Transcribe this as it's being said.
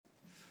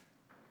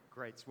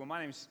Great. Well,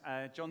 my name's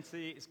John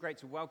T. It's great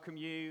to welcome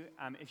you.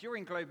 If you're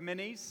in Globe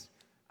Minis,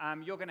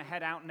 you're going to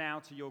head out now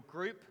to your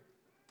group.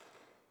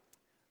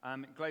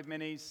 Globe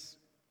Minis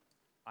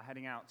are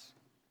heading out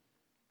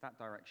that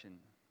direction.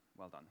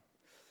 Well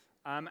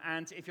done.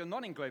 And if you're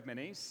not in Globe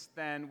Minis,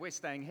 then we're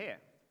staying here.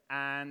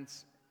 And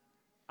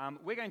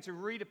we're going to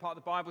read a part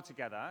of the Bible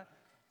together.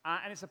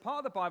 And it's a part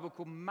of the Bible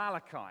called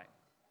Malachi.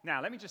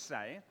 Now, let me just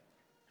say,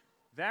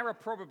 there are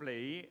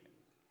probably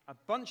a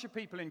bunch of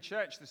people in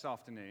church this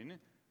afternoon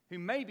who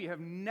maybe have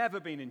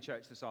never been in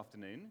church this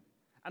afternoon,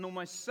 and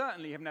almost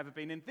certainly have never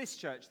been in this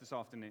church this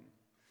afternoon.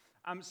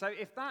 So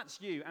if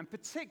that's you, and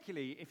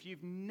particularly if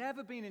you've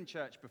never been in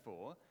church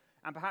before,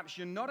 and perhaps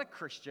you're not a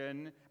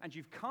Christian, and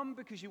you've come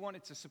because you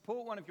wanted to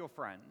support one of your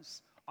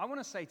friends, I want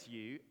to say to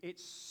you,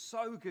 it's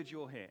so good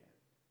you're here.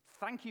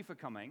 Thank you for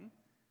coming.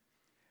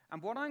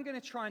 And what I'm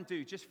going to try and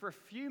do, just for a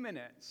few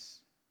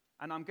minutes,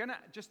 and I'm going to,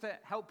 just to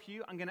help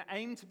you, I'm going to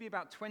aim to be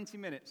about 20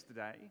 minutes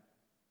today.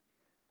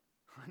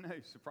 I know,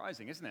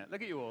 surprising, isn't it?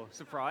 Look at you all,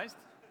 surprised.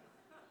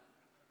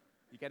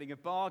 You're getting a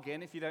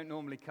bargain if you don't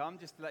normally come,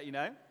 just to let you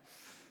know.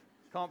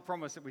 Can't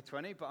promise it'll be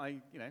 20, but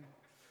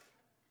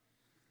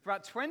For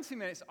about 20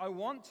 minutes, I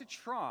want to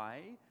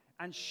try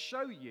and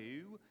show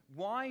you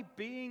why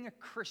being a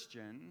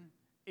Christian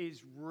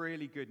is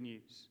really good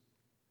news.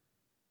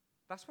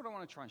 That's what I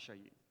want to try and show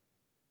you.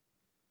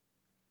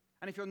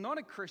 And if you're not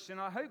a Christian,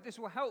 I hope this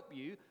will help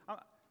you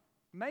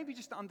maybe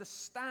just to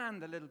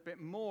understand a little bit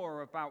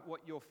more about what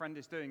your friend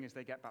is doing as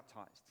they get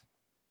baptized.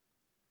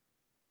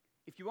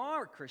 If you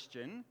are a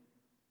Christian,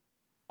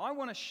 I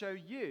want to show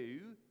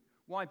you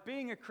why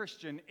being a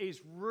Christian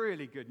is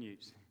really good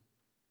news.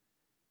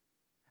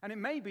 And it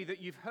may be that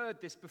you've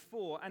heard this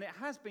before, and it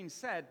has been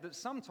said that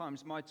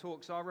sometimes my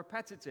talks are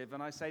repetitive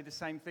and I say the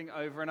same thing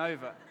over and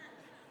over.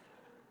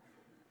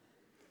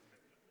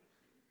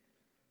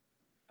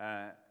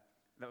 That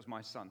was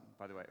my son,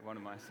 by the way, one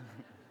of my sons.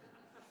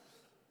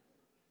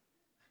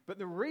 But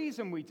the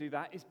reason we do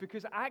that is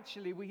because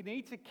actually we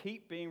need to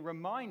keep being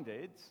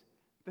reminded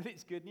that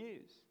it's good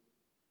news.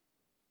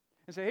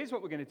 And so here's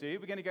what we're going to do.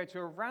 We're going to go to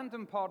a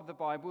random part of the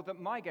Bible that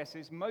my guess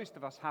is most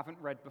of us haven't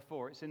read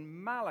before. It's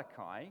in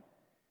Malachi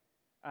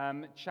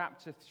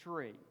chapter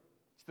 3.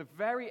 It's the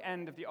very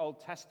end of the Old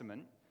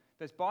Testament.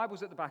 There's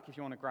Bibles at the back if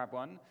you want to grab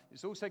one.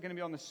 It's also going to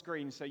be on the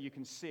screen so you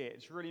can see it.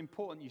 It's really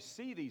important you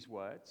see these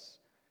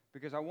words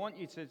because I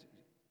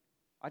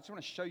just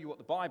want to show you what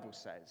the Bible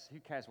says. Who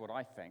cares what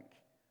I think?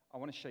 I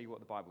want to show you what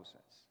the Bible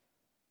says.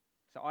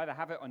 So either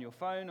have it on your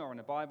phone or in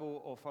a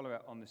Bible or follow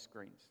it on the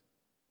screens.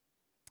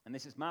 And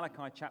this is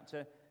Malachi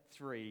chapter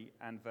 3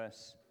 and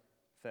verse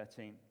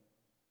 13.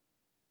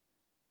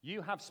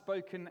 You have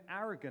spoken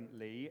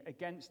arrogantly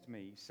against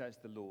me, says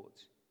the Lord.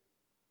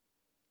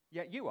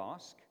 Yet you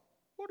ask,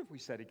 what have we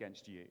said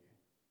against you?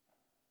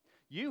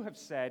 You have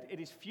said it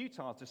is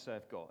futile to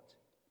serve God.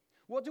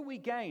 What do we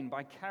gain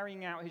by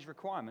carrying out his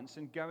requirements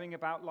and going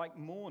about like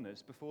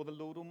mourners before the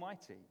Lord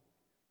Almighty?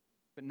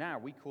 But now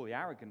we call the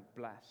arrogant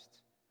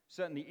blessed.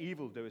 Certainly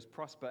evildoers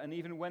prosper, and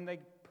even when they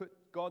put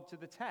God to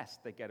the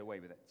test, they get away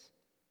with it.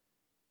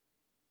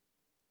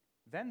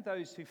 Then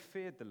those who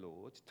feared the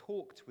Lord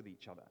talked with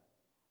each other.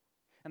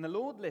 And the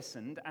Lord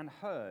listened and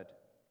heard.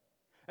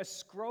 A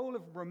scroll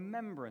of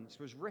remembrance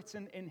was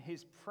written in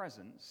his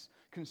presence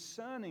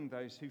concerning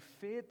those who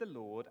feared the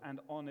Lord and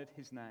honored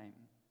his name.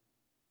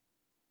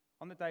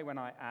 On the day when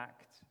I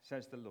act,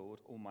 says the Lord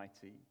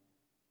Almighty,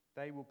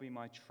 they will be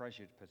my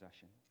treasured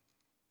possession.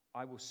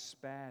 I will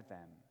spare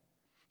them,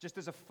 just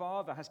as a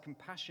father has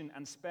compassion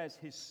and spares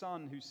his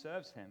son who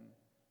serves him.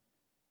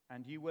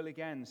 And you will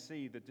again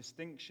see the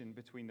distinction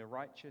between the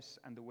righteous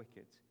and the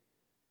wicked,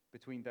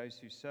 between those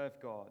who serve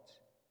God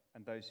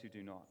and those who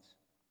do not.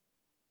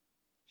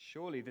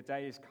 Surely the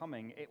day is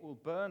coming, it will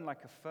burn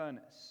like a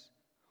furnace.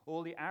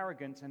 All the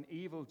arrogant and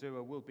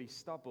evildoer will be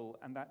stubble,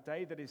 and that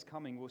day that is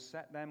coming will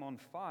set them on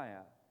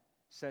fire,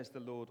 says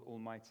the Lord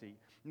Almighty.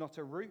 Not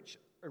a root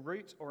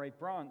or a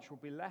branch will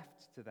be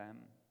left to them.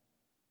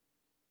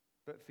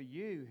 But for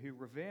you who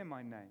revere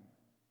my name,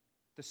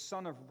 the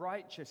Son of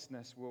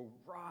Righteousness will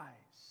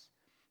rise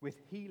with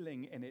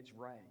healing in its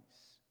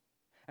rays.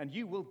 And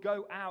you will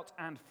go out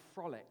and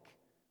frolic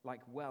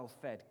like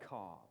well-fed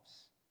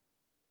calves.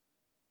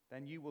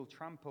 Then you will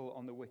trample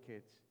on the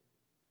wicked.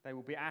 They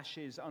will be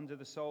ashes under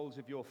the soles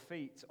of your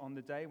feet on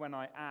the day when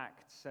I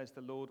act, says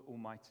the Lord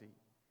Almighty.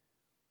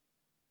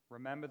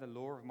 Remember the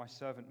law of my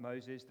servant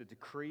Moses, the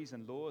decrees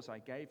and laws I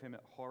gave him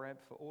at Horeb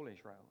for all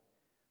Israel.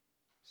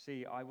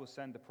 See, I will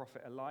send the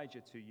prophet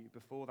Elijah to you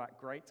before that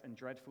great and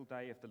dreadful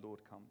day of the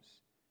Lord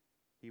comes.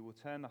 He will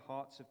turn the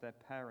hearts of their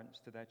parents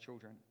to their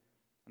children,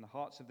 and the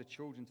hearts of the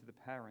children to the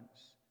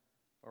parents,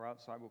 or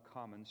else I will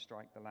come and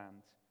strike the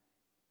land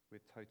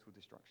with total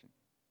destruction.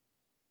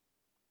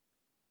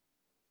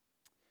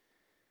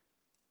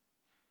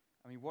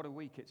 I mean, what a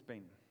week it's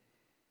been,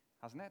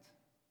 hasn't it?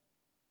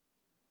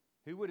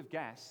 Who would have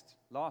guessed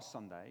last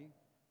Sunday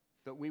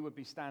that we would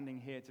be standing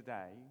here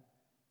today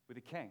with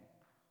a king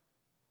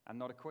and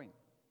not a queen?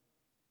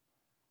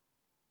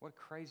 What a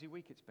crazy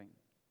week it's been.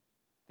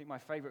 think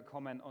my favorite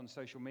comment on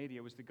social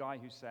media was the guy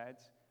who said,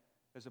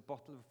 there's a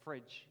bottle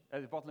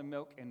of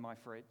milk in my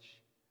fridge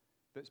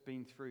that's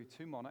been through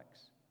 2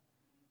 monarchs,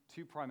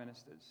 2 prime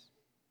ministers,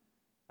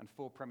 and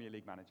 4 Premier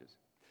League managers.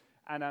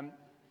 And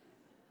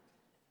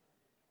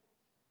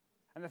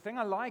the thing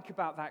I like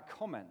about that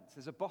comment,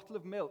 there's a bottle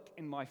of milk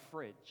in my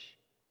fridge.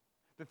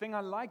 The thing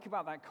I like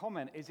about that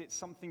comment is it's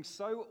something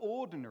so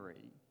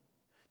ordinary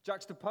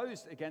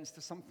juxtaposed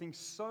against something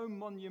so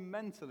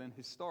monumental and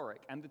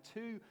historic. And the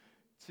two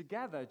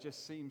together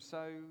just seem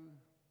so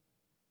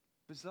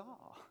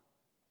bizarre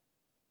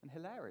and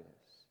hilarious.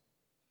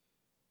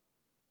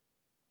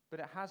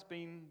 But it has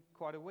been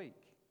quite a week.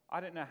 I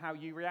don't know how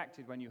you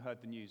reacted when you heard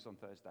the news on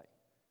Thursday.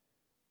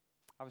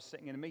 I was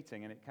sitting in a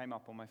meeting and it came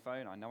up on my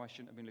phone. I know I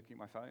shouldn't have been looking at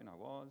my phone. I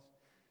was.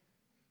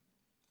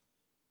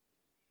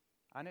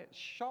 And it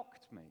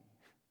shocked me.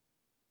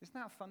 Isn't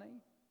that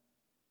funny?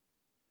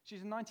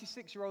 She's a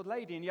 96-year-old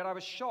lady, and yet I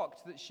was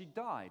shocked that she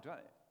died. Right?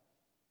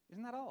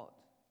 Isn't that odd?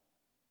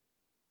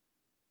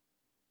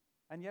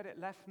 And yet it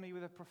left me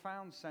with a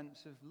profound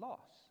sense of loss.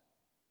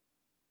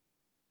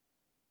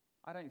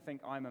 I don't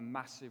think I'm a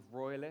massive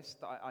royalist.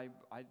 I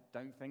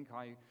don't think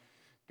I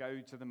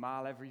go to the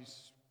Mall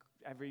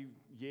every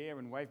year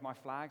and wave my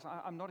flags.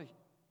 I'm not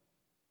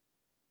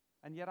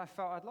and yet I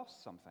felt I'd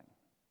lost something.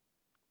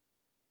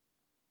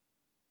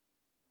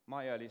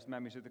 My earliest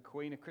memories of the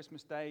Queen are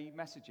Christmas Day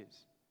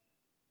messages.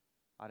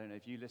 I don't know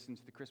if you listened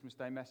to the Christmas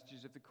Day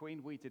messages of the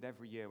Queen. We did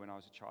every year when I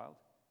was a child.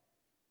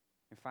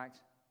 In fact,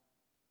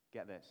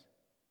 get this.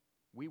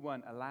 We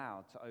weren't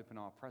allowed to open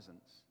our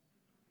presents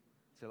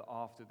till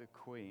after the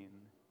Queen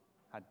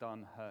had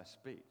done her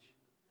speech.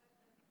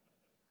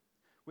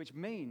 Which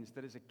means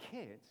that as a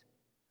kid,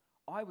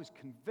 I was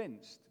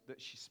convinced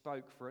that she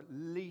spoke for at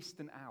least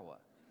an hour.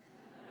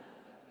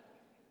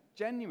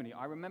 Genuinely,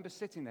 I remember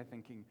sitting there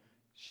thinking,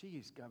 she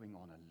is going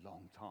on a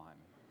long time.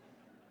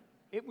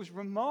 It was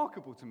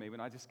remarkable to me when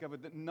I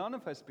discovered that none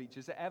of her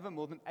speeches are ever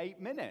more than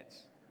 8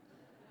 minutes.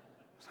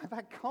 I was like,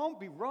 that can't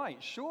be right.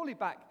 Surely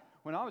back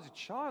when I was a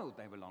child,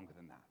 they were longer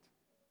than that.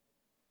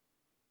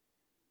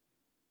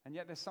 And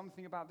yet there's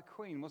something about the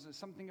Queen, wasn't it?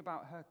 Something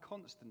about her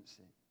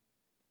constancy.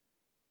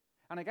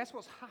 And I guess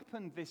what's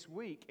happened this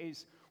week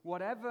is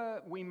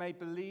whatever we may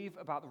believe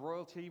about the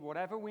royalty,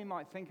 whatever we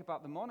might think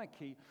about the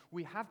monarchy,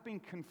 we have been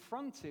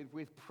confronted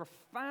with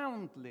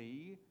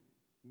profoundly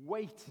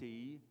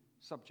weighty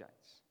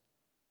subjects.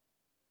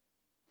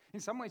 In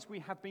some ways, we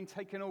have been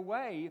taken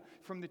away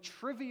from the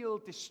trivial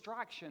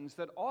distractions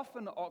that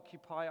often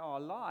occupy our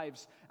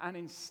lives, and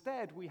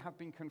instead we have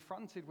been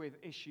confronted with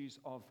issues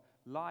of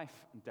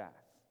life and death.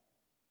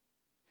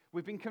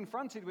 We've been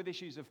confronted with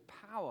issues of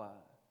power,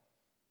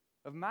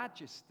 of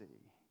majesty,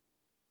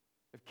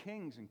 of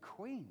kings and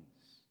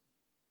queens.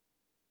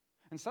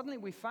 And suddenly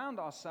we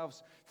found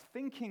ourselves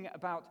thinking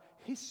about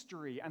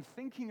history and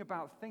thinking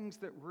about things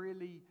that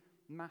really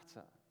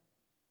matter.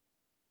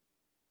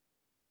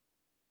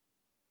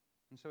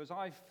 And so as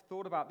I've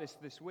thought about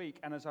this week,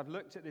 and as I've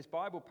looked at this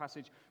Bible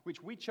passage,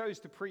 which we chose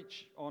to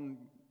preach on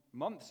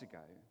months ago,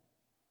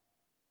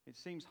 it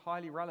seems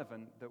highly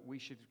relevant that we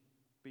should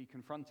be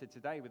confronted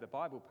today with a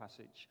Bible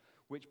passage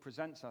which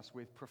presents us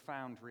with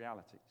profound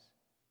realities.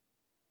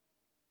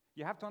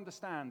 You have to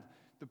understand,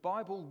 the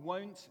Bible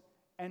won't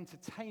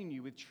entertain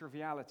you with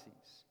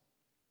trivialities.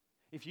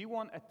 If you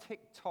want a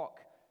TikTok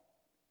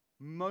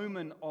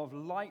moment of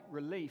light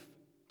relief,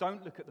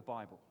 don't look at the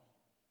Bible.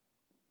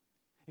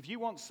 If you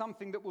want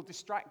something that will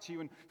distract you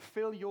and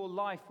fill your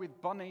life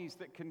with bunnies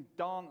that can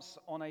dance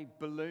on a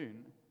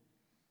balloon,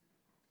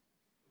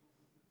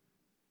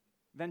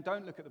 then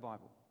don't look at the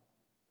Bible.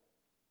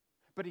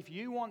 But if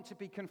you want to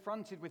be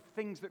confronted with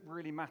things that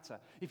really matter,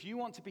 if you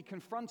want to be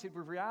confronted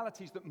with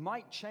realities that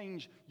might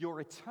change your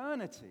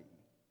eternity,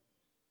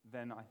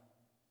 then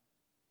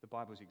the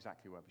Bible is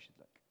exactly where we should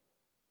look.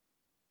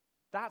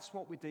 That's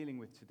what we're dealing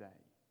with today.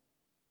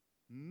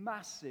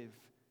 Massive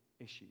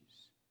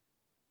issues.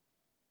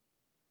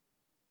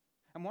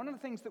 And one of the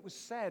things that was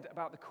said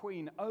about the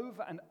Queen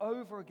over and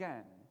over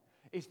again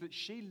is that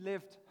she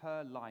lived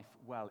her life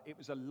well. It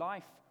was a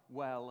life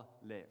well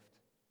lived.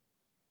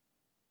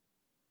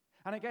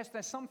 And I guess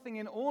there's something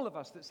in all of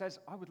us that says,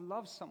 I would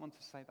love someone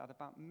to say that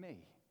about me.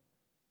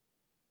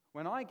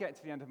 When I get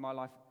to the end of my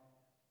life,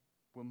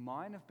 will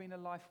mine have been a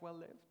life well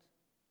lived?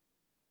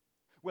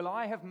 Will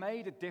I have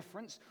made a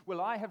difference? Will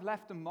I have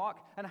left a mark?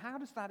 And how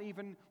does that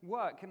even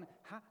work? And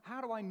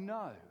how do I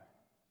know?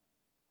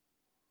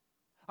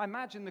 I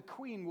imagine the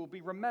Queen will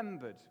be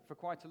remembered for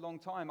quite a long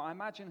time. I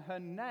imagine her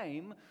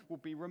name will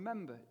be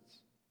remembered.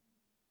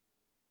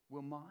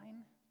 Will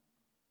mine?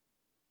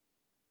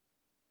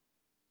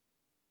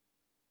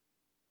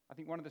 I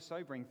think one of the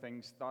sobering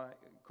things that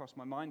crossed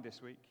my mind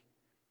this week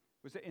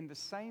was that in the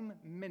same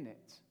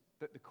minute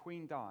that the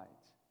Queen died,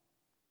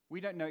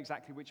 we don't know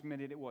exactly which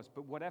minute it was,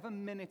 but whatever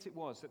minute it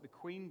was that the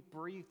Queen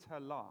breathed her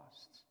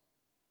last,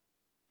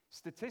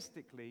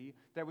 statistically,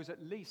 there was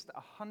at least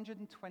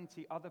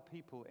 120 other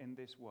people in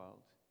this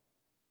world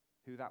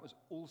who that was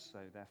also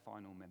their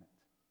final minute.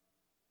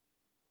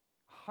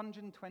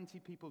 120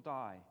 people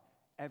die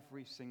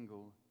every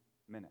single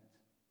minute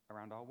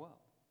around our world.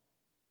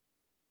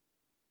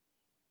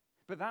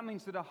 But that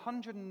means that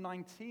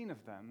 119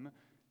 of them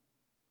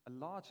are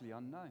largely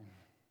unknown.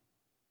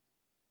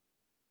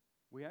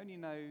 We only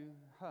know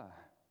her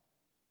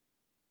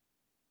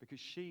because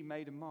she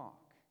made a mark.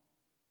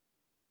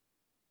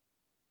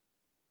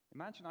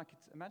 Imagine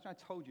I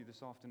told you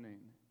this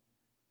afternoon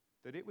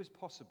that it was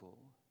possible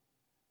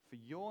for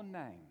your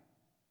name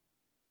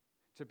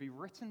to be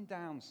written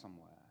down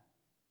somewhere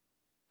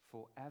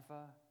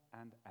forever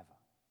and ever.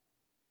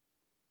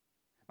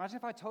 Imagine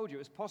if I told you it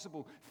was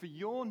possible for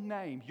your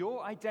name,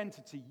 your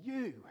identity,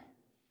 you,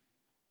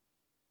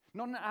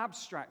 not in an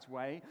abstract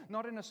way,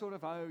 not in a sort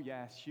of, oh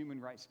yes,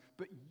 human race,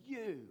 but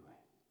you,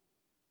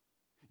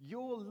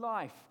 your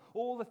life,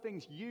 all the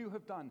things you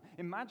have done.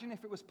 Imagine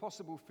if it was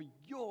possible for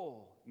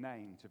your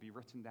name to be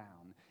written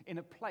down in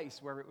a place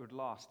where it would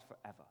last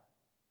forever.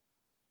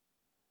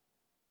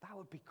 That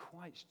would be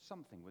quite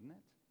something, wouldn't it?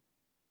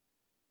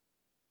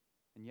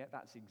 And yet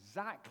that's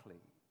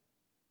exactly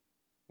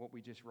what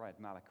we just read,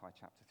 Malachi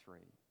chapter 3,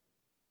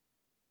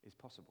 is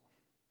possible.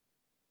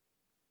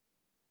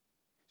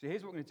 So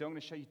here's what we're going to do. I'm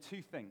going to show you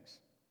two things.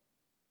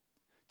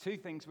 Two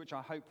things which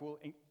I hope will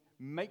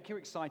make you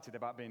excited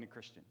about being a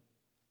Christian.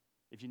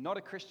 If you're not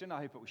a Christian, I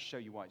hope it will show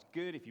you why it's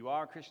good. If you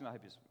are a Christian, I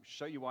hope it will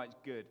show you why it's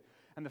good.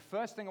 And the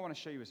first thing I want to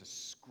show you is a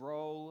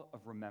scroll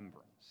of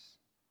remembrance.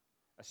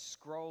 A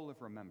scroll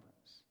of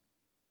remembrance.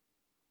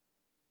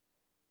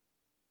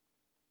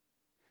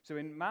 So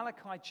in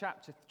Malachi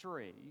chapter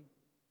 3,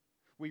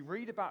 we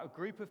read about a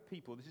group of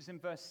people. This is in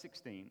verse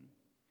 16.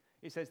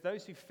 It says,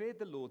 those who feared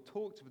the Lord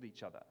talked with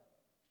each other.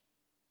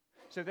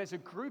 So there's a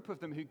group of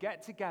them who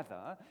get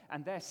together,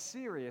 and they're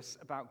serious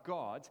about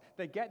God.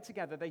 They get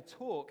together, they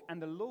talk,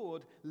 and the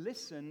Lord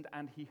listened,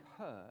 and he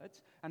heard.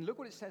 And look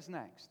what it says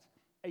next.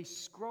 A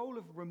scroll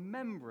of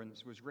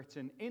remembrance was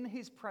written in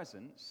his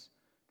presence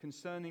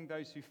concerning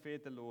those who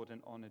feared the Lord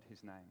and honored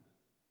his name.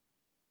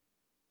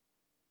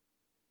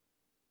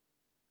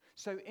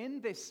 So in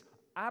this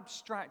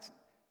abstract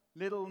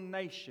little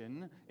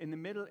nation in the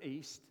Middle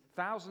East,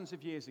 thousands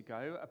of years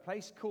ago, a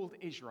place called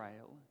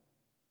Israel,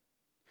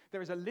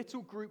 there is a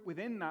little group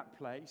within that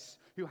place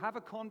who have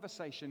a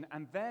conversation,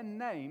 and their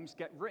names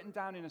get written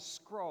down in a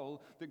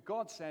scroll that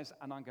God says,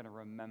 and I'm going to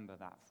remember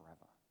that forever.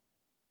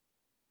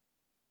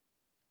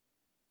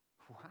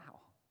 Wow.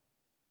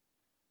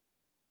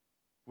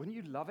 Wouldn't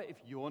you love it if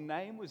your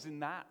name was in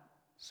that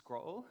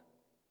scroll?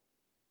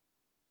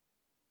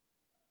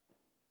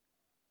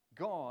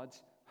 God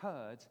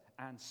heard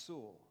and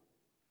saw,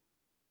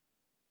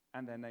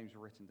 and their names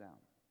were written down.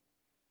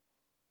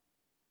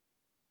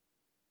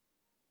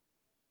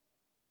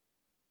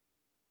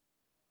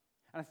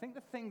 And I think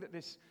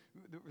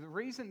the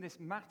reason this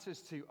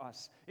matters to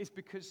us is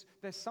because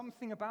there's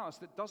something about us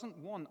that doesn't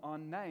want our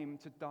name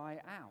to die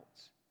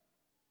out.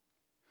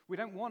 We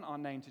don't want our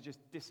name to just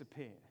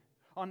disappear.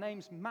 Our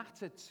names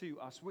matter to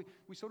us.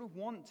 We sort of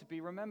want to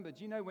be remembered.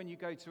 You know when you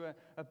go to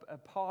a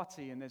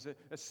party and there's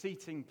a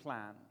seating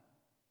plan,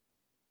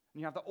 and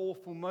you have that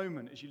awful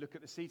moment as you look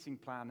at the seating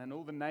plan and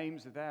all the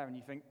names are there and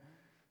you think,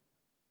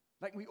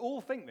 like we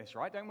all think this,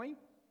 right, don't we?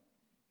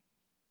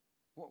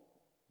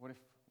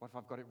 What if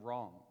I've got it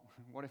wrong?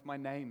 What if my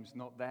name's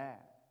not there?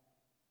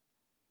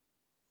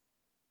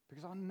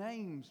 Because our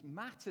names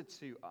matter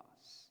to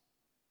us.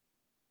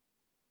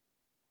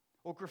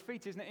 Or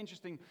graffiti, isn't it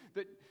interesting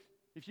that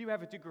if you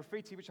ever do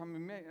graffiti, which I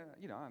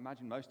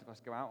imagine most of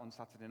us go out on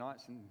Saturday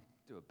nights and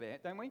do a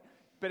bit, don't we?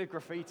 Bit of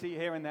graffiti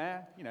here and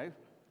there,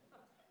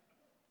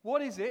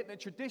 What is it that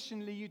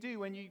traditionally you do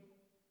when you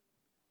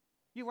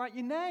write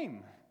your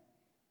name?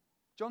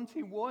 John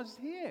T. was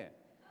here.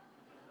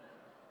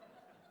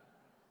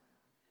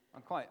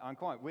 I'm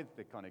quite with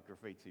the kind of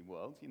graffiti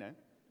world,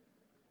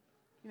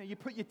 you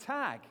put your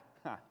tag.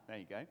 There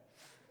you go.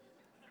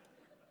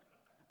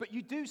 But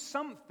you do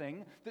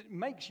something that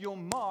makes your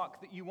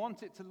mark that you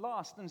want it to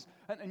last.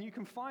 And you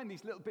can find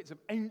these little bits of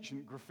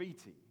ancient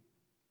graffiti.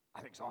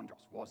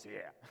 Alexandros was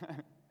here.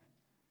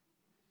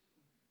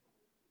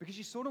 Because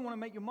you sort of want to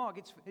make your mark.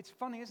 It's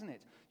funny, isn't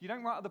it? You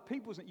don't write other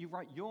people's, you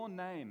write your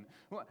name.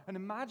 And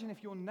imagine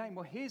if your name,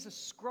 here's a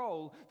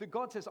scroll that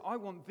God says, I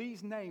want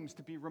these names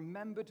to be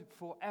remembered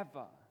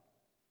forever.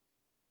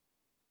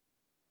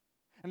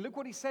 And look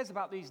what he says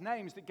about these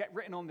names that get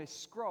written on this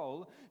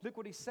scroll. Look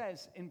what he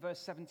says in verse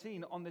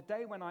 17. On the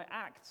day when I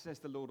act, says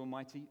the Lord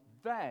Almighty,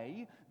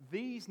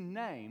 these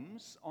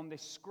names on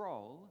this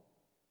scroll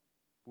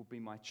will be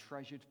my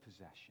treasured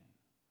possession.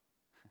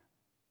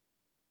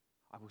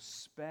 I will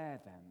spare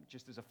them,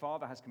 just as a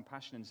father has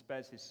compassion and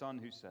spares his son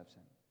who serves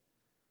him.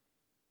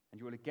 And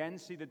you will again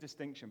see the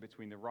distinction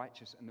between the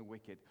righteous and the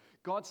wicked.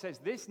 God says,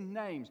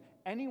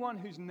 anyone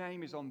whose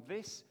name is on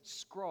this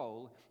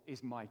scroll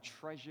is my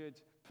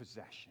treasured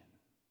possession.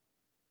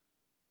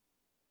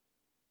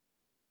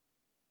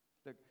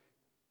 Look,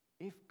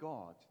 if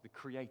God, the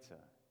Creator,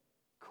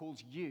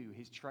 calls you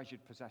his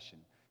treasured possession,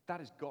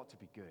 that has got to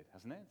be good,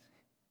 hasn't it?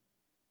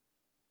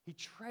 He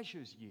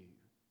treasures you.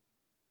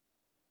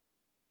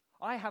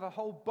 I have a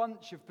whole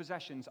bunch of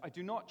possessions. I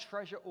do not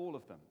treasure all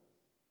of them.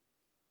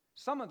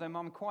 Some of them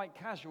I'm quite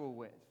casual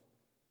with.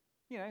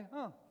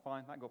 Oh,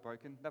 fine, that got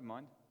broken. Never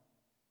mind.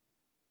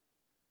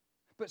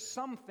 But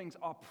some things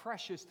are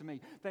precious to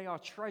me. They are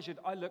treasured.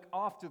 I look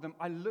after them.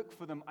 I look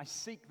for them. I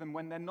seek them.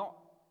 When they're not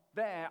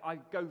there, I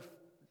go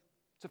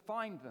to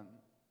find them.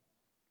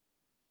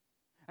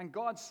 And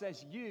God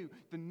says,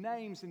 the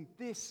names in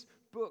this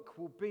book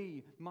will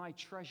be my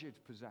treasured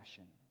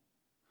possession.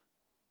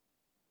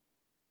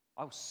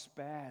 I'll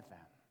spare them.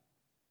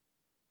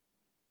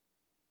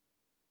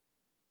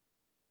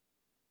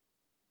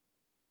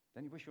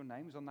 Don't you wish your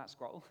name was on that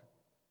scroll?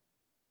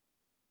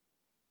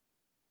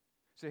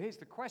 So here's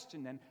the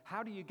question then.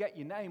 How do you get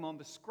your name on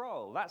the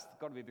scroll? That's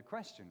got to be the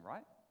question,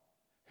 right?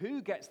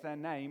 Who gets their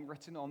name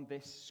written on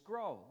this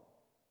scroll?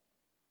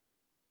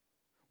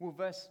 Well,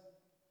 verse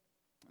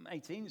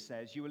 18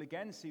 says, you will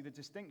again see the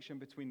distinction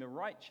between the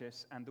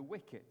righteous and the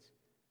wicked,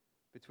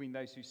 between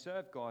those who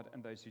serve God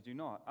and those who do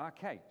not.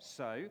 Okay,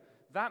 so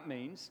that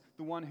means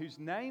the one whose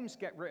names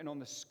get written on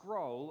the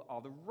scroll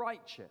are the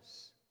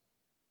righteous.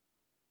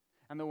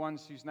 And the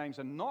ones whose names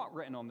are not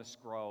written on the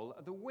scroll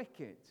are the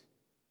wicked.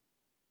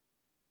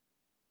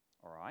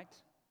 All right.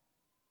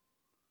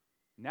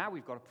 Now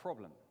we've got a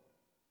problem.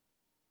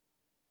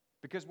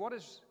 Because what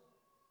does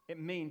it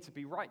mean to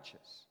be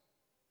righteous?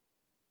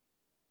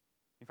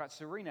 In fact,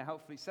 Serena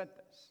helpfully said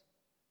this.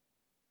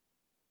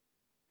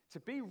 To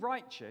be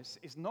righteous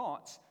is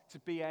not to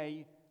be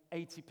a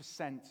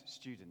 80%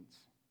 student.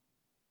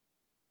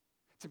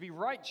 To be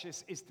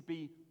righteous is to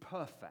be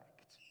perfect.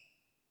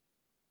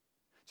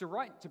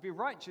 To be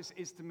righteous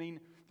is to mean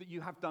that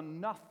you have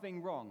done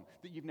nothing wrong,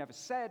 that you've never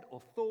said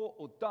or thought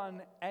or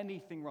done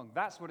anything wrong.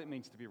 That's what it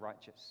means to be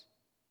righteous.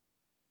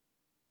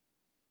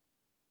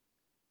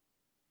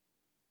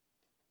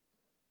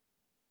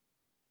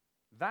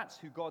 That's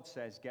who God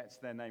says gets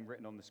their name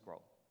written on the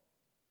scroll.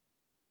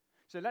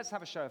 So let's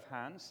have a show of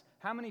hands.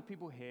 How many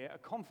people here are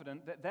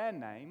confident that their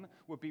name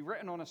would be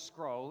written on a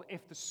scroll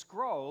if the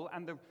scroll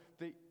and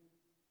the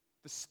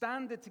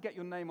standard to get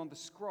your name on the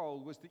scroll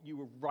was that you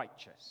were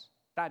righteous?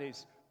 That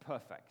is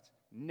perfect.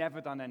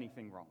 Never done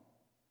anything wrong.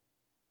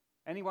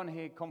 Anyone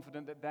here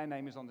confident that their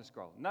name is on the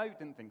scroll? No,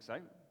 didn't think so.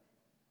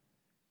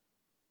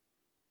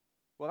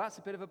 Well, that's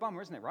a bit of a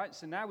bummer, isn't it, right?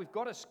 So now we've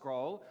got a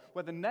scroll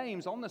where the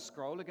names on the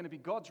scroll are going to be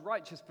God's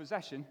righteous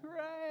possession.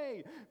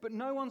 Hooray! But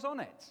no one's on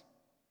it.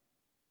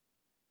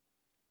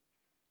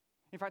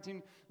 In fact,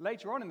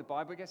 later on in the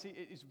Bible, I guess it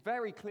is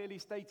very clearly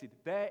stated,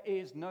 there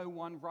is no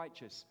one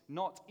righteous,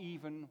 not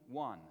even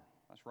one.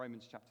 That's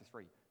Romans chapter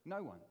 3.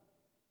 No one.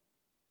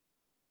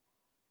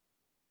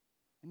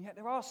 And yet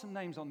there are some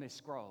names on this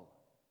scroll.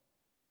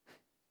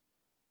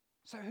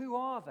 So who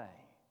are they?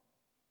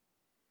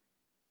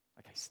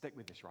 Okay, stick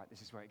with this, right?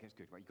 This is where it gets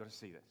good, right? You've got to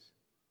see this.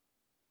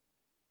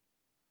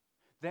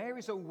 There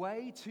is a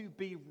way to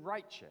be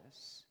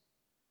righteous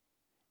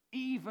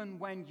even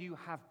when you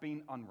have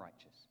been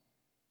unrighteous.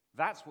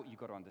 That's what you've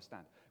got to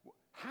understand.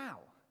 How?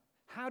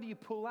 How do you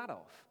pull that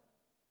off?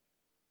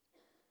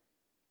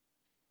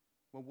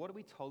 Well, what are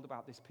we told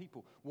about this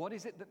people? What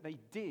is it that they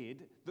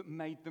did that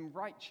made them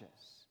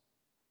righteous?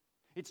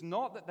 It's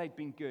not that they'd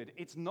been good.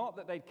 It's not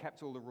that they'd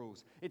kept all the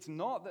rules. It's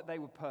not that they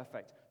were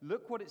perfect.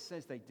 Look what it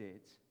says they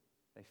did.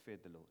 They feared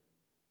the Lord.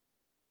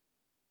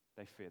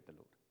 They feared the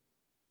Lord.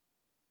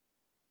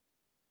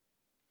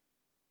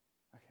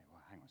 Okay,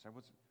 well, hang on. So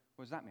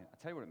what does that mean? I'll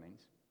tell you what it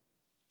means.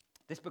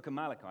 This book of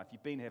Malachi, if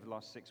you've been here for the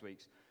last 6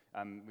 weeks,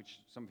 which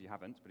some of you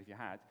haven't, but if you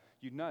had,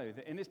 you'd know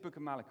that in this book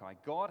of Malachi,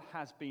 God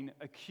has been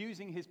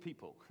accusing his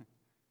people.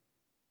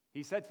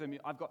 He said to them,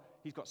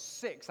 he's got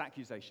 6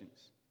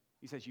 accusations.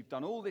 He says, you've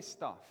done all this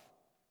stuff.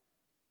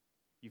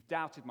 You've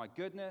doubted my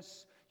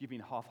goodness. You've been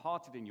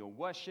half-hearted in your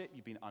worship.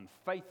 You've been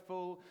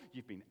unfaithful.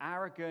 You've been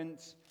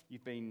arrogant.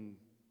 You've been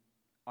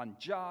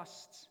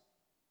unjust.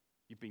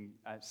 You've been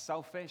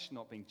selfish,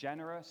 not being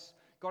generous.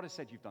 God has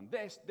said you've done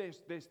this,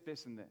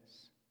 and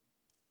this.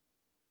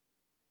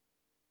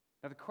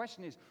 Now the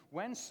question is,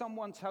 when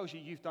someone tells you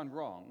you've done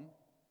wrong,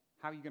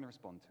 how are you going to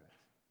respond to it?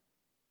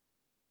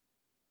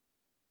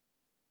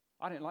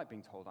 I don't like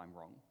being told I'm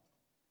wrong,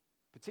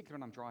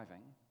 particularly when I'm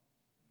driving.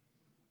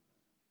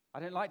 I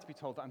don't like to be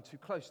told that I'm too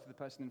close to the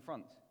person in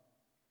front,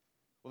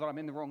 or that I'm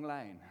in the wrong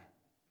lane.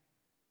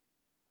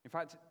 In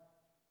fact,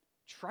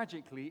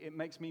 tragically, it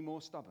makes me more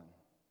stubborn.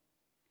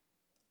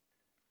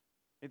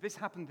 If this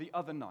happened the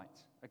other night,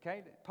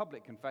 okay,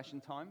 public confession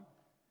time,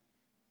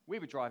 we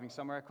were driving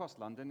somewhere across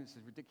London. It's a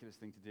ridiculous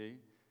thing to do,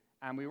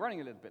 and we were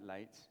running a little bit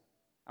late,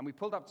 and we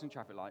pulled up to some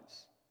traffic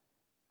lights,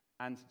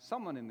 and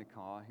someone in the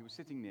car who was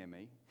sitting near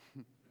me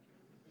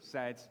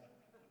said,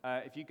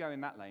 if you go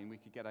in that lane, we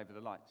could get over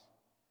the lights.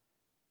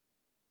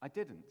 I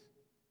didn't.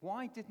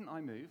 Why didn't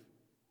I move?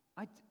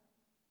 I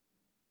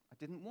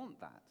didn't want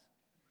that.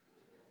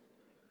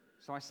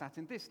 So I sat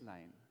in this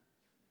lane,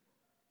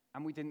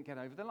 and we didn't get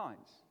over the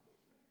lights.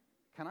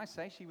 Can I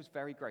say she was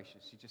very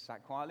gracious? She just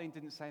sat quietly and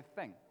didn't say a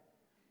thing.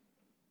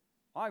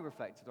 I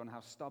reflected on how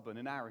stubborn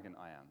and arrogant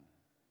I am.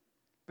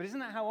 But isn't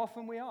that how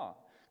often we are?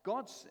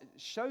 God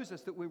shows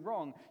us that we're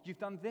wrong. You've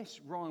done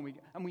this wrong,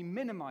 and we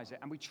minimize it,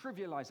 and we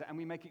trivialize it, and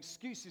we make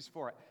excuses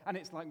for it. And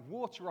it's like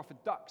water off a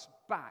duck's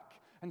back.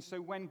 And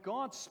so when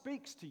God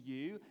speaks to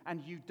you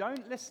and you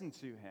don't listen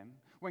to him,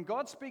 when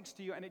God speaks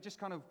to you and it just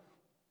kind of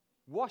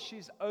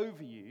washes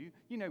over you,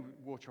 you know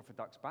water off a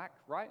duck's back,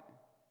 right?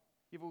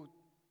 I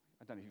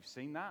don't know if you've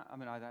seen that. I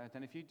mean, I don't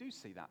know if you do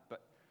see that.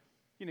 But,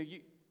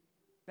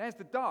 there's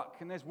the duck,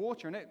 and there's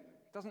water, and it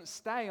doesn't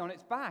stay on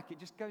its back. It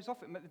just goes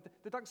off it.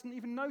 The duck doesn't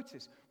even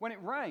notice. When it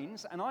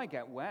rains and I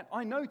get wet,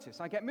 I notice.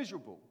 I get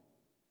miserable.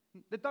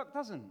 The duck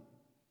doesn't.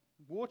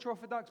 Water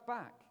off a duck's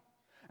back.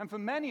 And for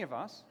many of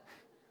us,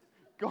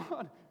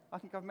 God, I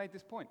think I've made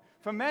this point.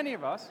 For many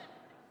of us,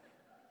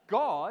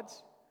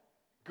 God's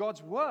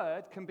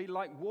word can be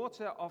like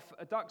water off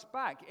a duck's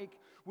back.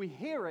 We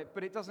hear it,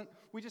 but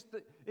we just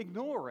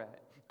ignore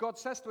it. God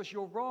says to us,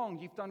 you're wrong,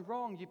 you've done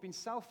wrong, you've been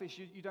selfish,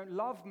 you don't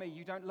love me,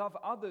 you don't love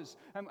others.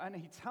 And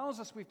he tells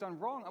us we've done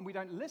wrong, and we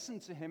don't listen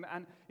to him,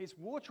 and it's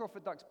water off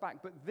a duck's back.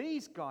 But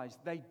these guys,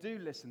 they do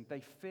listen, they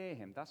fear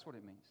him. That's what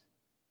it means.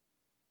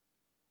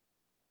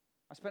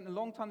 I spent a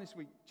long time this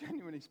week,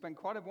 genuinely spent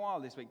quite a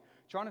while this week,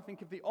 trying to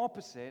think of the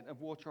opposite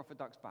of water off a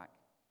duck's back.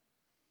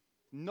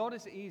 Not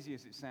as easy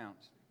as it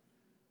sounds.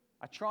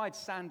 I tried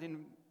sand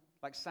in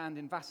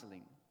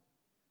Vaseline.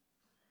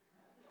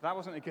 That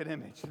wasn't a good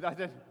image.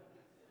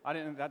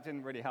 That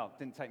didn't really help.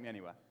 Didn't take me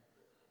anywhere.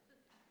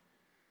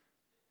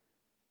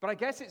 But I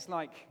guess it's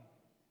like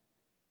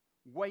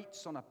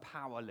weights on a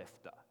power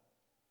lifter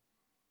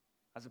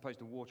as opposed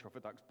to water off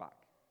a duck's back.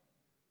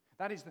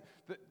 That is,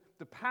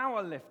 the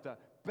power lifter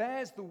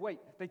bears the weight.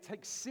 They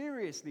take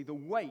seriously the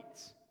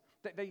weight.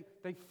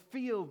 They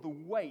feel the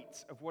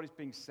weight of what is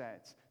being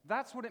said.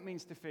 That's what it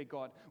means to fear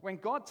God. When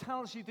God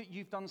tells you that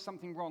you've done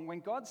something wrong, when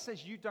God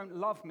says you don't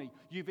love me,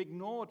 you've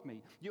ignored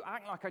me, you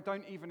act like I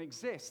don't even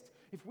exist,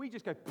 if we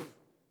just go,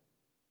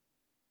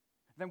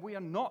 then we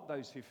are not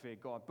those who fear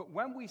God. But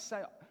when we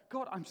say,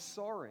 God, I'm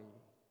sorry,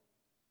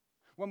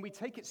 when we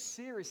take it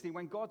seriously,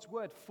 when God's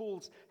word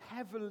falls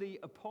heavily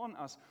upon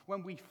us,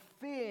 when we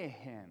fear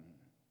him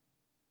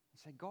and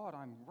say, God,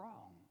 I'm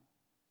wrong,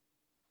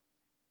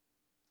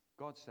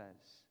 God says,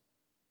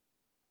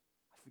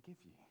 I forgive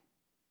you.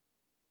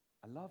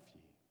 I love you.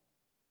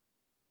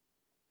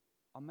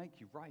 I'll make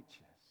you righteous.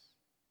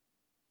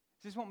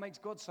 This is what makes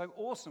God so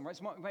awesome, right?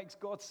 It's what makes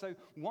God so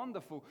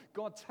wonderful.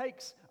 God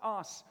takes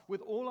us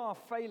with all our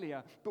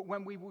failure, but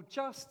when we will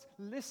just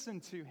listen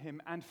to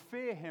him and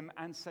fear him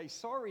and say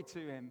sorry to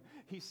him,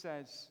 he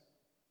says,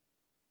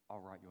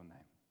 I'll write your name.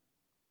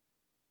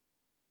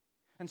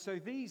 And so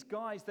these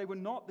guys, they were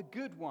not the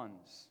good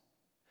ones.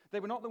 They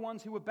were not the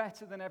ones who were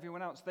better than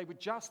everyone else. They were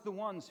just the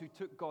ones who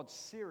took God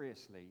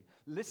seriously,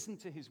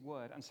 listened to his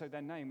word, and so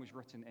their name was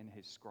written in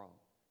his scroll.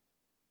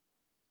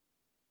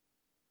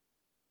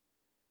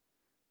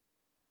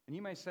 And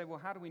you may say, well,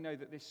 how do we know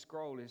that this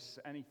scroll is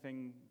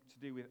anything to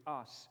do with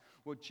us?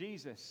 Well,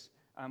 Jesus,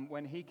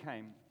 when he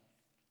came,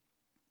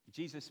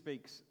 Jesus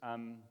speaks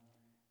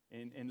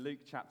in Luke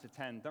chapter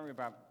 10. Don't worry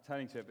about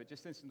turning to it, but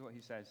just listen to what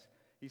he says.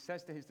 He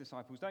says to his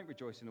disciples, don't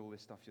rejoice in all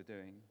this stuff you're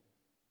doing.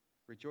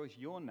 Rejoice,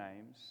 your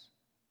names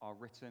are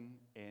written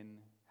in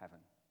heaven.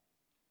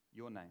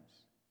 Your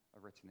names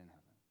are written in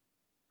heaven.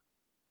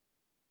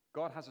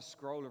 God has a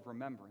scroll of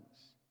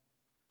remembrance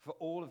for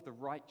all of the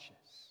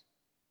righteous.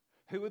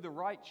 Who are the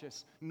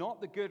righteous?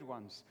 Not the good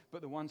ones,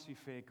 but the ones who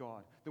fear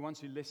God, the ones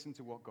who listen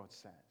to what God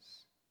says,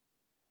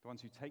 the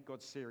ones who take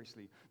God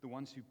seriously, the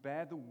ones who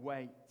bear the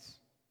weight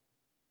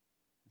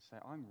and say,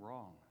 I'm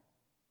wrong,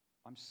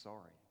 I'm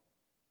sorry.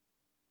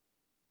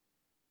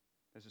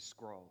 There's a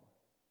scroll.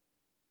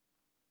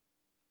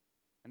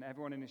 And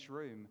everyone in this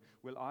room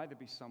will either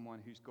be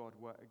someone whose God's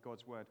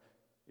word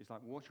is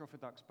like water off a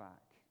duck's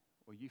back,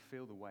 or you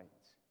feel the weight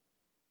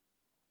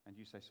and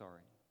you say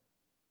sorry.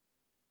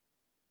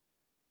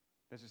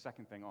 There's a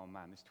second thing. Oh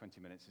man, this 20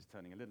 minutes is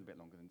turning a little bit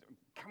longer than...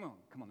 Come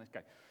on, let's go.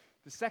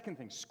 The second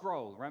thing,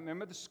 scroll. Right?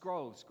 Remember the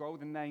scroll with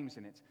the names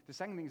in it. The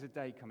second thing is a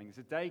day coming.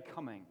 There's a day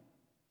coming.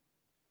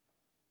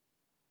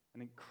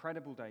 An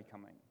incredible day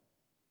coming.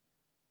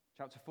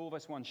 Chapter 4,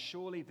 verse 1,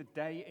 surely the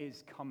day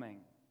is coming.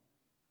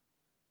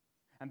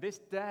 And this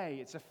day,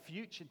 it's a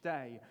future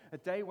day, a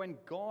day when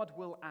God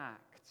will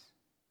act.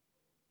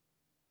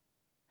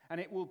 And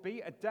it will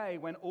be a day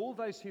when all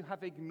those who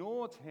have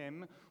ignored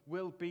him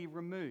will be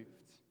removed.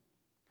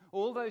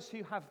 All those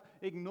who have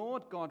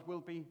ignored God will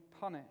be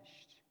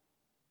punished.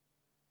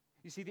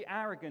 You see, the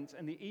arrogant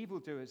and the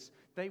evildoers,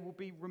 they will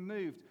be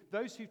removed.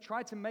 Those who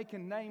try to make a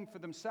name for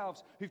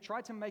themselves, who've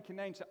tried to make a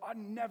name, say,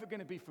 I'm never going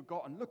to be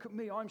forgotten. Look at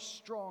me, I'm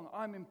strong,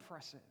 I'm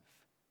impressive.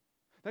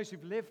 Those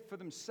who've lived for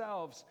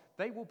themselves,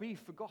 they will be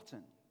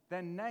forgotten.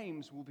 Their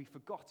names will be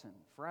forgotten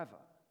forever.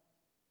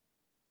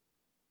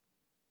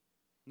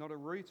 Not a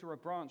root or a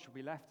branch will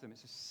be left them.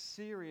 It's a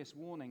serious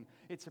warning.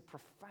 It's a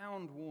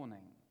profound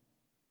warning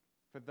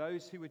for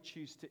those who would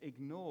choose to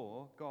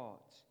ignore God.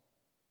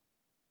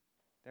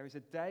 There is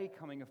a day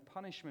coming of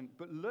punishment.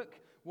 But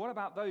look, what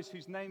about those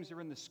whose names are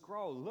in the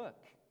scroll?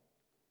 Look.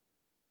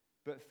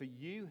 But for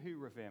you who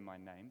revere my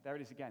name, there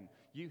it is again,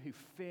 you who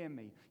fear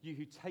me, you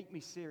who take me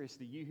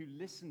seriously, you who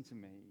listen to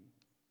me,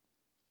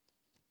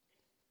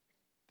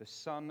 the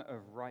Sun of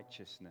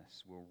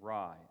Righteousness will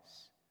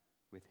rise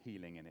with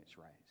healing in its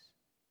rays.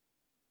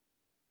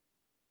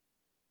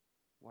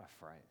 What a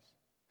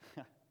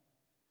phrase.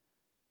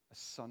 A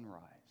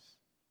sunrise.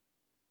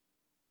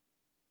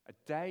 A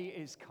day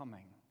is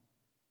coming.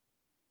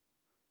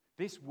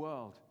 This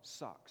world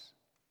sucks.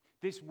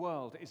 This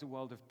world is a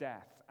world of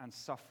death and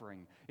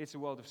suffering. It's a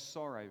world of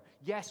sorrow.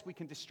 Yes, we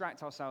can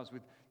distract ourselves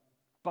with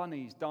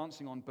bunnies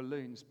dancing on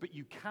balloons, but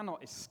you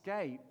cannot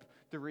escape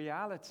the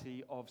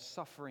reality of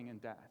suffering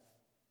and death.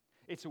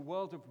 It's a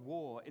world of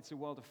war. It's a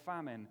world of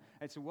famine.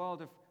 It's a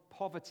world of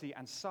poverty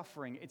and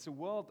suffering. It's a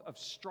world of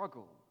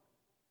struggle.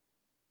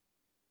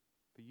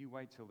 But you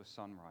wait till the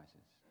sun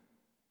rises.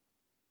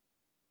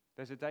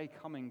 There's a day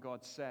coming,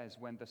 God says,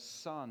 when the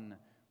sun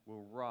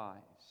will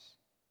rise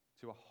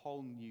to a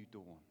whole new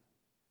dawn.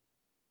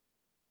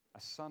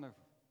 A sun of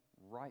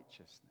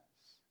righteousness.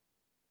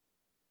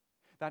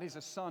 That is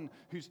a sun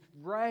whose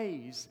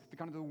rays, the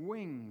kind of the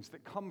wings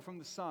that come from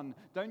the sun,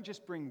 don't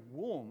just bring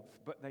warmth,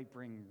 but they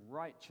bring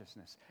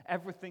righteousness.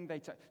 Everything they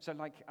touch. So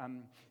like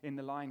in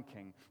The Lion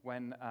King,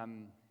 when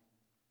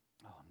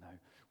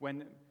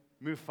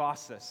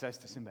Mufasa says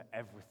to Simba,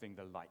 everything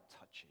the light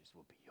touches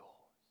will be yours.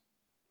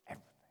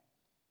 Everything.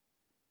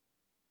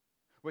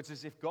 Well, it's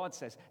as if God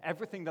says,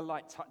 everything the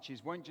light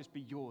touches won't just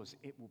be yours,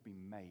 it will be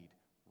made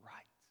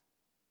right.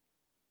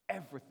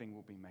 Everything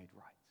will be made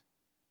right.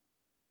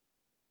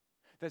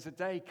 There's a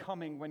day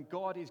coming when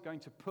God is going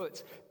to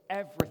put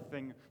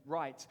everything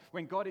right,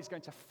 when God is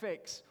going to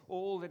fix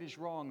all that is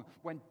wrong,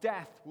 when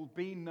death will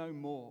be no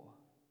more.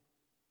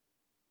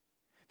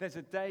 There's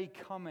a day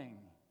coming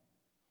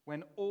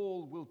when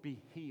all will be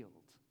healed,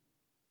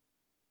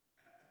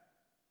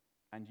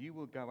 and you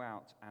will go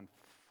out and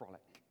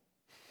frolic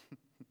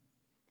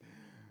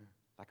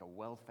like a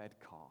well-fed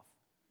calf.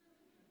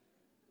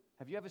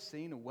 Have you ever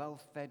seen a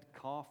well-fed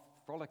calf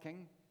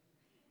frolicking?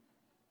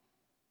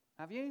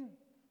 Have you?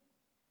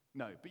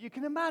 No, but you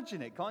can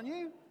imagine it, can't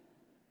you?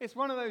 It's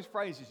one of those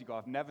phrases you go,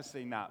 I've never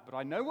seen that, but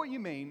I know what you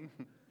mean.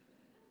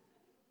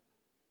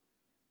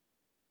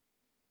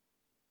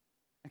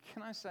 And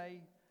can I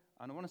say,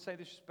 and I want to say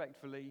this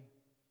respectfully,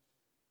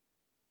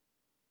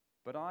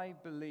 but I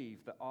believe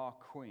that our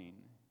Queen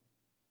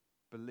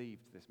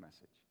believed this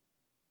message.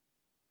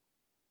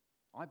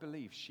 I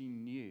believe she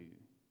knew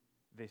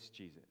this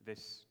Jesus,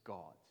 this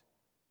God.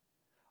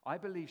 I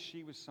believe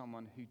she was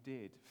someone who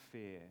did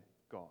fear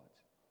God.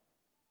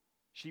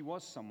 She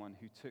was someone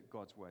who took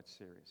God's word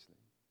seriously.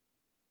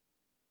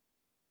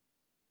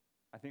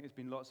 I think there's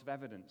been lots of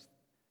evidence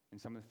in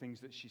some of the things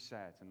that she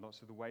said and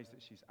lots of the ways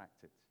that she's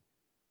acted.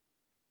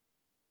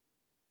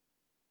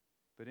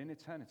 But in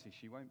eternity,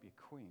 she won't be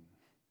a queen.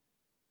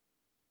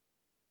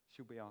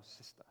 She'll be our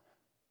sister.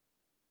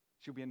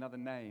 She'll be another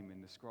name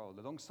in the scroll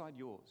alongside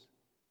yours.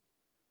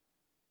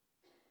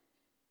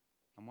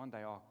 And one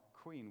day our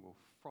queen will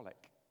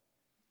frolic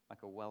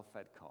like a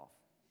well-fed calf.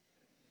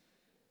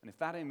 And if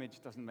that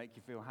image doesn't make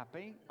you feel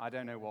happy, I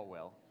don't know what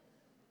will.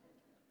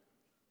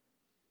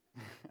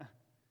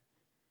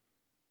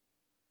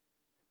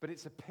 But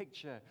it's a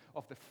picture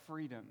of the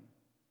freedom.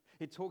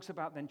 It talks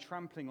about then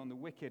trampling on the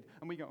wicked.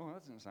 And we go, oh,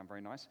 that doesn't sound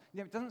very nice.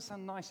 You know, it doesn't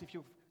sound nice if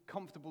you're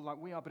comfortable like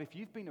we are, but if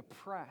you've been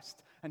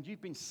oppressed and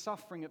you've been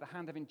suffering at the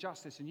hand of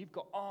injustice and you've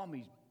got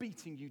armies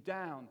beating you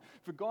down,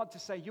 for God to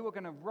say you are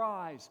going to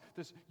rise,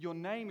 your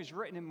name is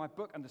written in my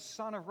book, and the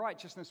Sun of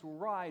Righteousness will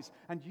rise,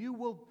 and you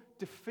will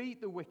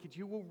defeat the wicked,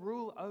 you will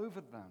rule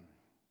over them.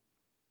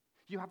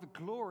 You have a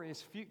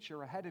glorious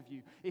future ahead of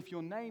you if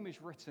your name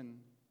is written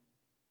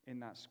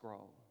in that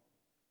scroll.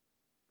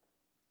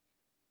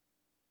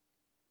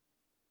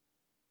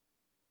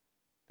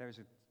 There is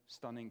a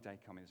stunning day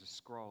coming. There's a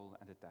scroll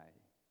and a day.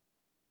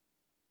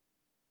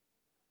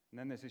 And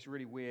then there's this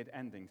really weird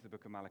ending to the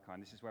book of Malachi,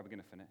 and this is where we're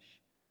going to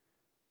finish.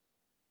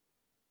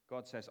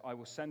 God says, I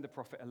will send the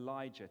prophet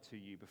Elijah to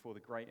you before the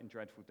great and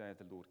dreadful day of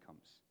the Lord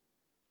comes.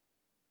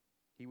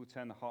 He will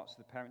turn the hearts of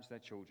the parents to their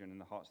children and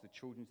the hearts of the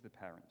children to the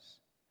parents,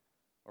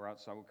 or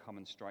else I will come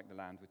and strike the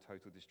land with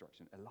total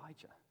destruction.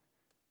 Elijah?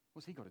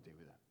 What's he got to do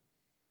with it?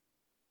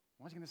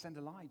 Why is he going to send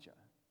Elijah?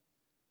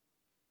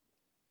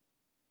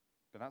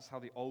 But that's how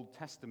the Old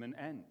Testament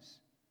ends.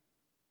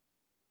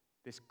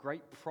 This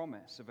great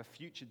promise of a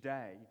future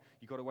day,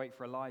 you've got to wait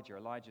for Elijah.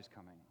 Elijah's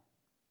coming.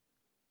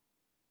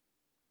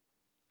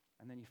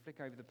 And then you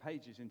flick over the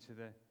pages into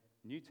the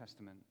New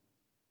Testament,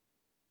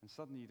 and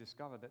suddenly you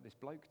discover that this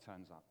bloke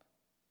turns up.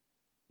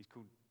 He's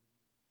called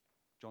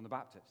John the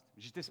Baptist,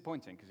 which is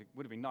disappointing because it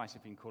would have been nice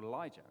if he'd been called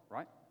Elijah,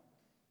 right?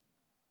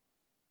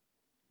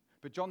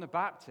 But John the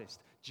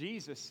Baptist,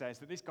 Jesus says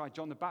that this guy,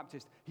 John the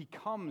Baptist, he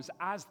comes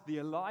as the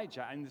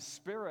Elijah and the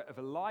spirit of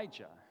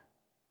Elijah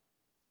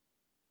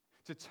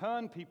to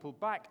turn people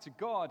back to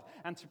God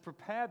and to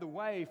prepare the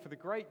way for the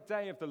great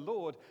day of the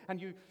Lord.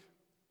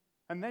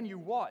 And then you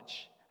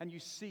watch and you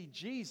see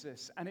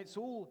Jesus, and it's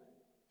all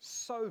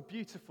so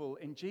beautiful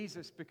in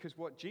Jesus because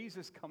what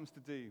Jesus comes to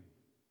do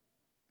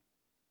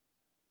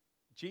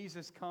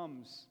Jesus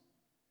comes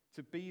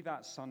to be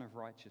that Son of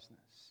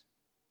righteousness.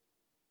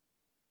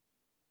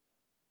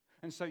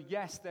 And so,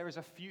 yes, there is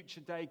a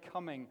future day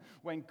coming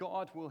when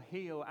God will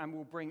heal and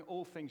will bring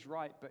all things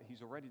right, but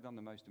he's already done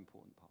the most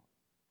important part.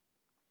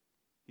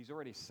 He's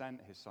already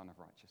sent his Son of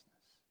righteousness.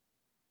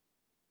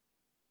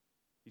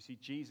 You see,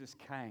 Jesus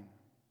came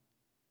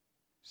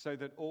so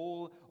that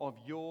all of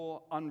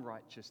your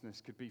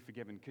unrighteousness could be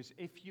forgiven. Because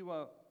if you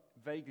are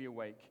vaguely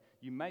awake,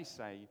 you may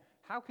say,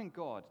 how can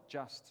God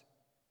just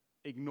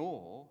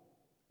ignore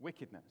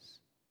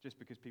wickedness just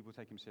because people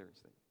take him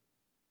seriously?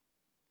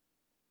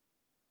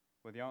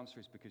 Well, the answer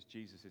is because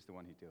Jesus is the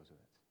one who deals with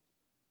it.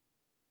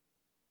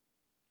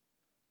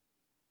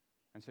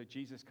 And so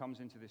Jesus comes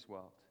into this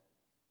world,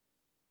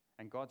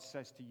 and God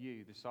says to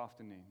you this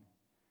afternoon,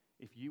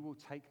 if you will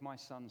take my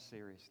Son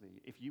seriously,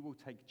 if you will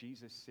take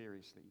Jesus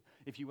seriously,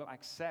 if you will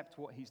accept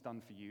what he's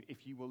done for you,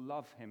 if you will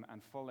love him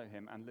and follow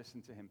him and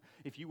listen to him,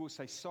 if you will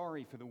say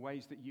sorry for the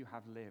ways that you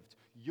have lived,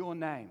 your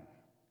name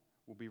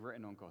will be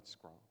written on God's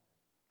scroll.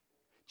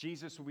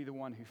 Jesus will be the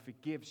one who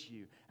forgives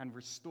you and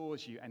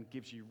restores you and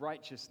gives you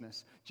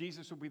righteousness.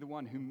 Jesus will be the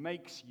one who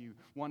makes you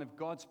one of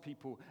God's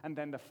people, and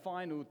then the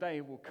final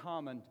day will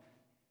come and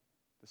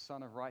the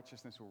Son of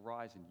righteousness will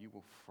rise and you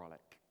will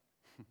frolic.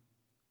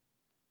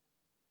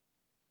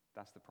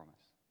 That's the promise.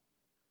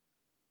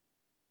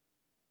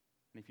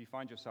 And if you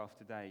find yourself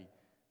today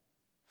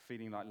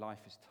feeling like life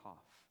is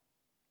tough,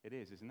 it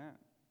is, isn't it?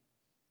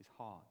 It's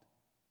hard.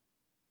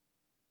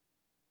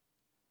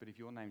 But if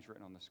your name's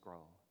written on the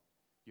scroll,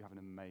 you have an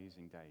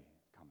amazing day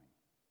coming.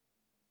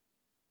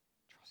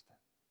 Trust it.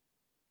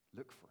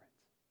 Look for it.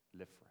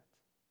 Live for it.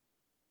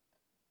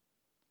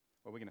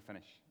 Well, we're going to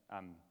finish.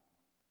 And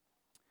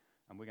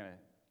we're going to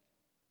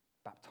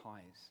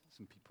baptize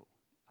some people.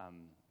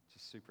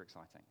 Just super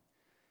exciting.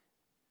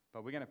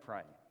 But we're going to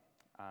pray.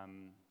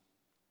 And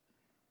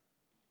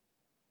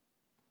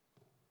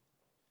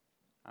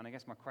I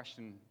guess my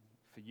question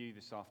for you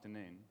this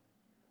afternoon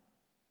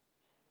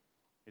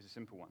is a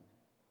simple one.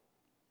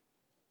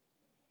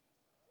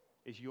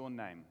 Is your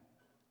name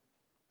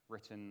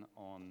written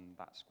on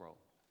that scroll?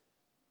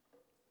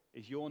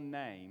 Is your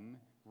name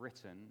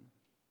written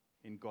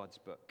in God's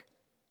book?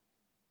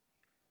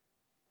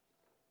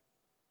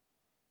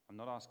 I'm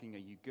not asking, are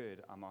you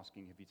good? I'm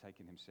asking, have you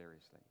taken him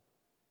seriously?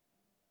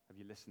 Have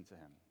you listened to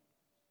him?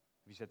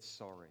 Have you said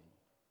sorry?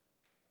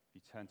 Have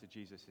you turned to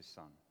Jesus, his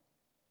Son?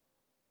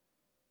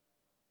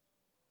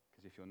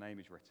 Because if your name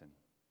is written,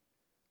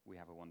 we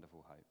have a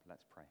wonderful hope.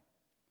 Let's pray.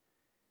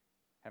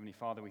 Heavenly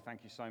Father, we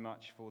thank you so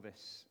much for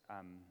this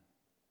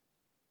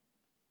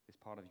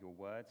part of your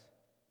word.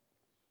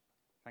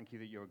 Thank you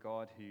that you're a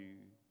God who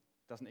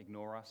doesn't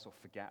ignore us or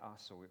forget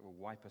us or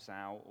wipe us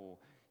out or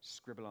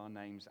scribble our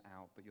names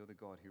out, but you're the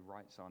God who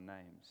writes our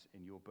names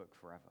in your book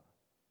forever.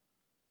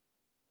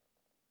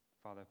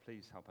 Father,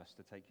 please help us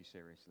to take you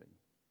seriously.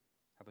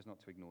 Help us not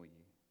to ignore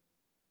you.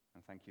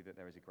 And thank you that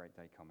there is a great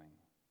day coming,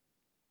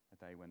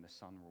 a day when the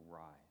sun will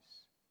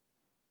rise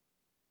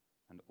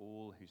and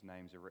all whose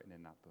names are written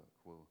in that book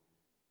will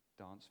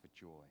dance for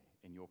joy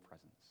in your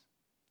presence.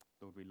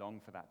 Lord, we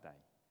long for that day,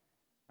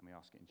 and we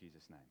ask it in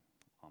Jesus' name.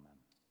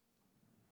 Amen.